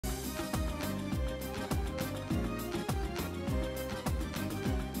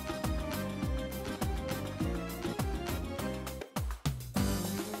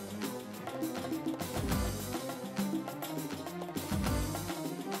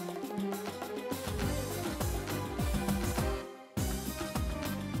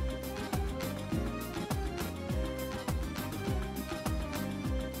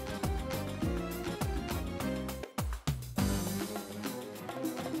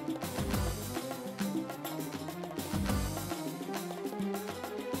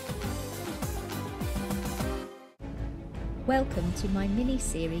Welcome to my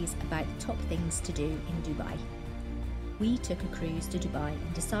mini-series about the top things to do in Dubai. We took a cruise to Dubai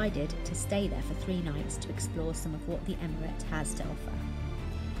and decided to stay there for 3 nights to explore some of what the Emirate has to offer.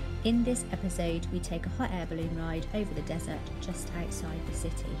 In this episode, we take a hot air balloon ride over the desert just outside the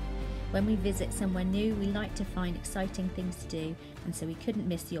city. When we visit somewhere new, we like to find exciting things to do, and so we couldn't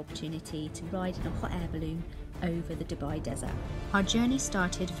miss the opportunity to ride in a hot air balloon over the Dubai desert. Our journey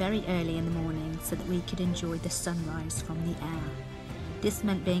started very early in the morning so that we could enjoy the sunrise from the air. This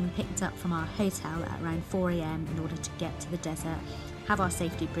meant being picked up from our hotel at around 4 AM in order to get to the desert, have our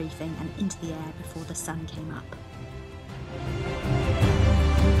safety briefing and into the air before the sun came up.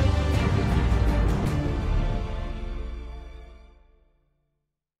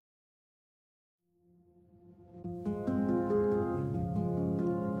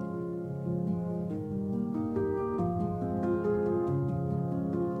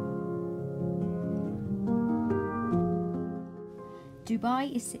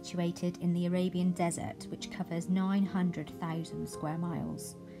 Dubai is situated in the Arabian Desert, which covers 900,000 square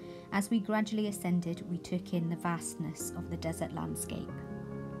miles. As we gradually ascended, we took in the vastness of the desert landscape.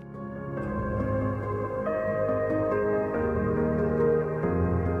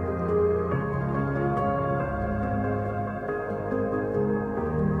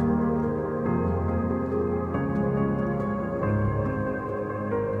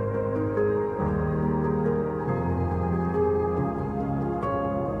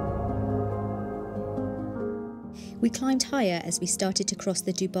 We climbed higher as we started to cross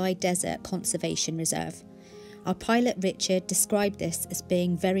the Dubai Desert Conservation Reserve. Our pilot Richard described this as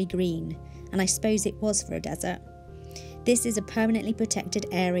being very green, and I suppose it was for a desert. This is a permanently protected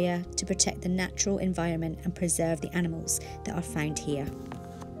area to protect the natural environment and preserve the animals that are found here.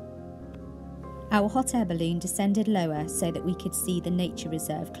 Our hot air balloon descended lower so that we could see the nature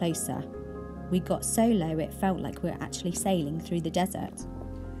reserve closer. We got so low it felt like we were actually sailing through the desert.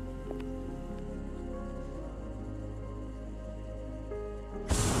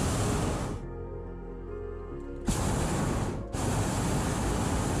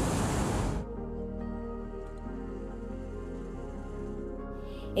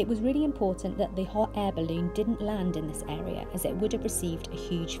 It was really important that the hot air balloon didn't land in this area, as it would have received a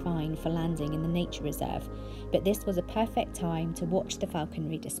huge fine for landing in the nature reserve, but this was a perfect time to watch the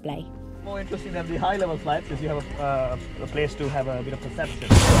falconry display. More interesting than the high level flights because you have a place to have a bit of perception.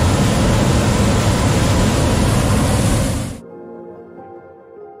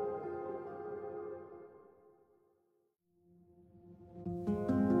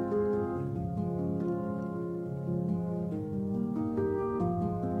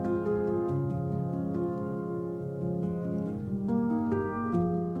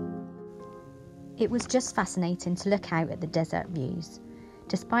 It was just fascinating to look out at the desert views.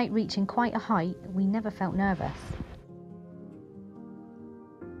 Despite reaching quite a height, we never felt nervous.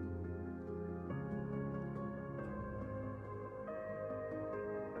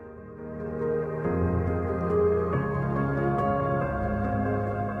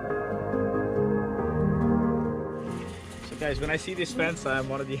 So guys, when I see this fence, I'm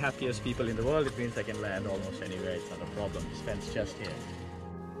one of the happiest people in the world. It means I can land almost anywhere. It's not a problem. This fence just here.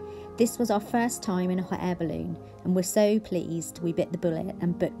 This was our first time in a hot air balloon, and we're so pleased we bit the bullet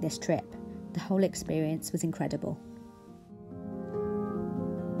and booked this trip. The whole experience was incredible.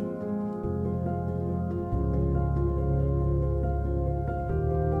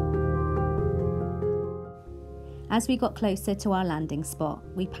 As we got closer to our landing spot,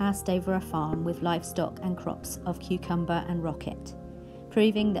 we passed over a farm with livestock and crops of cucumber and rocket,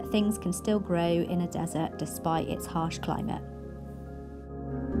 proving that things can still grow in a desert despite its harsh climate.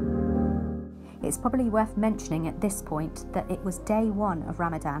 It's probably worth mentioning at this point that it was day 1 of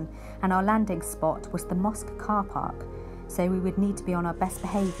Ramadan and our landing spot was the mosque car park, so we would need to be on our best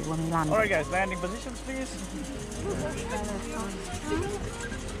behaviour when we landed. Alright guys, landing positions please.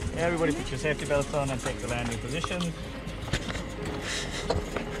 Everybody put your safety belts on and take the landing position.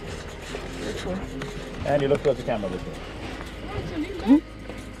 And you look towards the camera this way.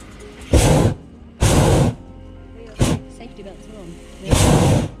 Safety belts are on.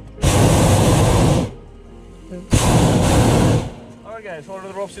 Alright guys, hold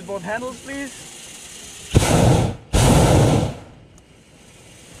the ropes with both handles please.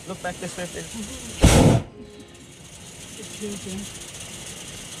 Look back this way please.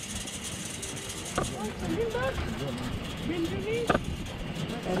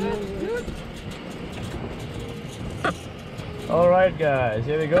 Alright guys,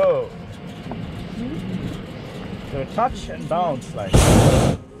 here we go. So touch and bounce like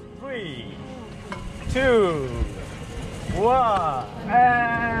 3, 2, 1,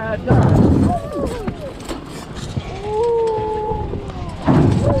 and done. Ooh.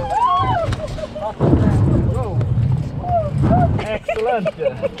 Excellent.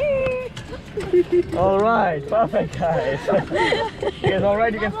 All right, perfect, guys. You guys all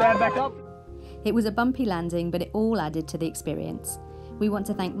right? You can stand back up. It was a bumpy landing, but it all added to the experience. We want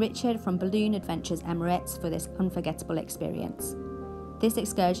to thank Richard from Balloon Adventures Emirates for this unforgettable experience. This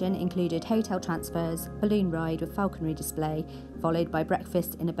excursion included hotel transfers, balloon ride with falconry display, followed by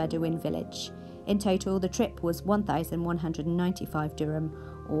breakfast in a Bedouin village. In total, the trip was 1,195 dirham,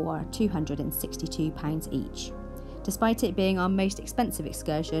 or £262 each. Despite it being our most expensive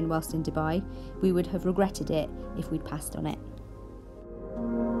excursion whilst in Dubai, we would have regretted it if we'd passed on it.